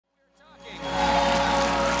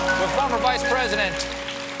Vice President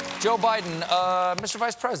Joe Biden. Mr.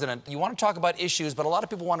 Vice President, you want to talk about issues, but a lot of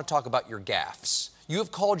people want to talk about your gaffes. You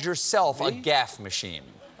have called yourself a gaffe machine,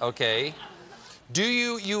 okay? Do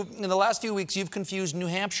you, in the last few weeks, you've confused New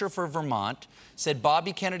Hampshire for Vermont, said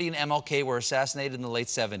Bobby Kennedy and MLK were assassinated in the late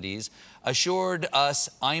 70s, assured us,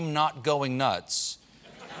 I'm not going nuts.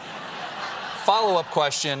 Follow-up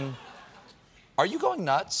question, are you going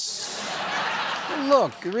nuts?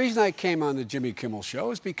 Look, the reason I came on the Jimmy Kimmel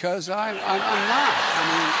Show is because I'm not. I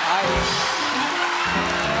mean,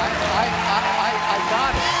 I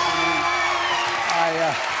got it.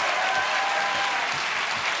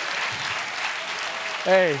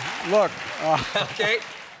 Hey, look. Okay,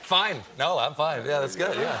 fine. No, I'm fine. Yeah, that's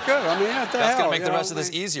good. Yeah. Good. I mean, what the That's hell, going to make the rest of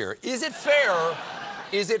this easier. Is it fair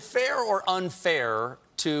or unfair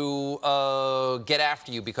to get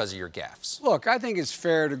after you because of your gaffes? Look, I think it's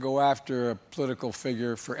fair to go after a political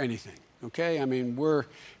figure for anything, okay? I mean,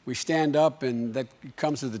 we stand up and that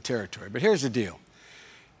comes with the territory. But here's the deal.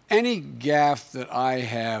 Any gaffe that I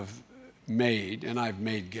have made, and I've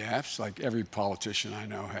made gaffes like every politician I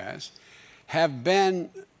know have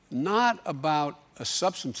been not about a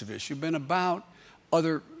substantive issue, been about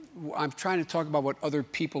other. I'm trying to talk about what other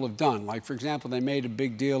people have done. Like, for example, they made a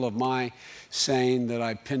big deal of my saying that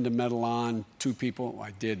I pinned a medal on 2 people. Well,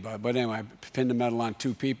 I did, but anyway, I pinned a medal on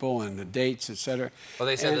 2 people and the dates, et cetera. Well,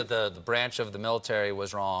 they said that the branch of the military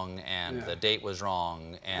was wrong and the date was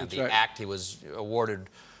wrong and That's the right. act he was awarded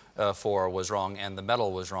for was wrong and the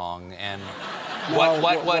medal was wrong and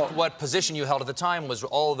what position you held at the time was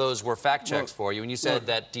all of those were fact checks for you, and you said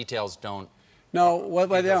that details don't. No, well,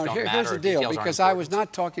 here's the deal, Details because aren't I was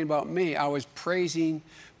not talking about me. I was praising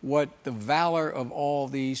what the valor of all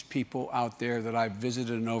these people out there that I've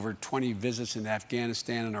visited in over 20 visits in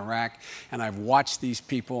Afghanistan and Iraq, and I've watched these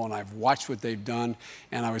people and I've watched what they've done,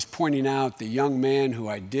 and I was pointing out the young man who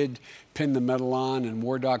I did pin the medal on in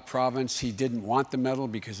War Dog Province. He didn't want the medal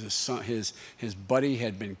because his buddy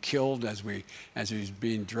had been killed as he was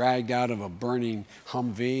being dragged out of a burning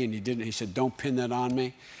Humvee, and he said, don't pin that on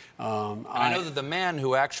me. I know that the man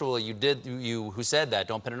who actually who said that,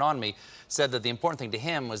 don't pin it on me, said that the important thing to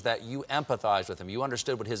him was that you empathized with him. You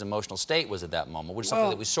understood what his emotional state was at that moment, which is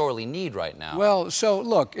something that we sorely need right now. Well, so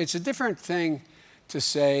look, it's a different thing to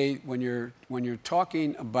say when you're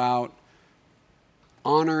talking about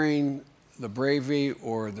honoring the bravery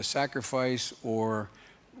or the sacrifice or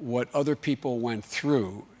what other people went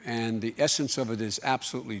through, and the essence of it is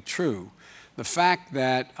absolutely true. The fact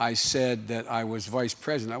that I said that I was vice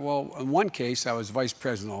president, well, in one case I was vice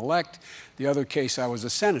president-elect, the other case I was a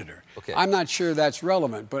senator. Okay. I'm not sure that's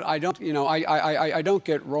relevant, but I don't, I don't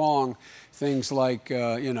get wrong things like,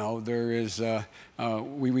 there is,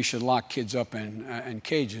 we should lock kids up in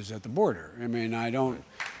cages at the border. I mean, I don't,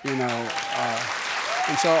 and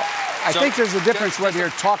so I think there's a difference whether you're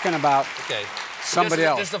talking about somebody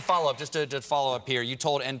else. Just to follow up here, you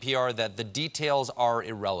told NPR that the details are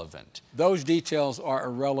irrelevant. Those details are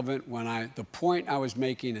irrelevant when the point I was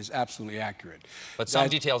making is absolutely accurate. But some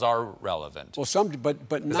details are relevant. Well,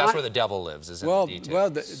 but not. That's where the devil lives, is in the details. Well,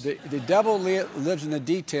 the devil lives in the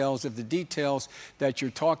details if the details that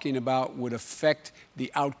you're talking about would affect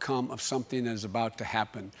the outcome of something that is about to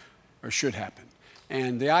happen or should happen.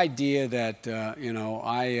 And the idea that,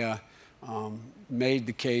 I made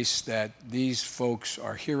the case that these folks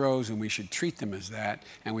are heroes and we should treat them as that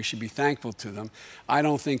and we should be thankful to them. I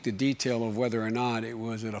don't think the detail of whether or not it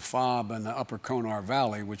was at a fob in the Upper Konar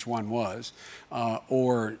Valley, which one was,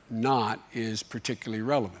 or not, is particularly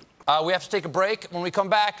relevant. We have to take a break. When we come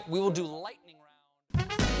back, we will do lightning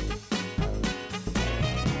round.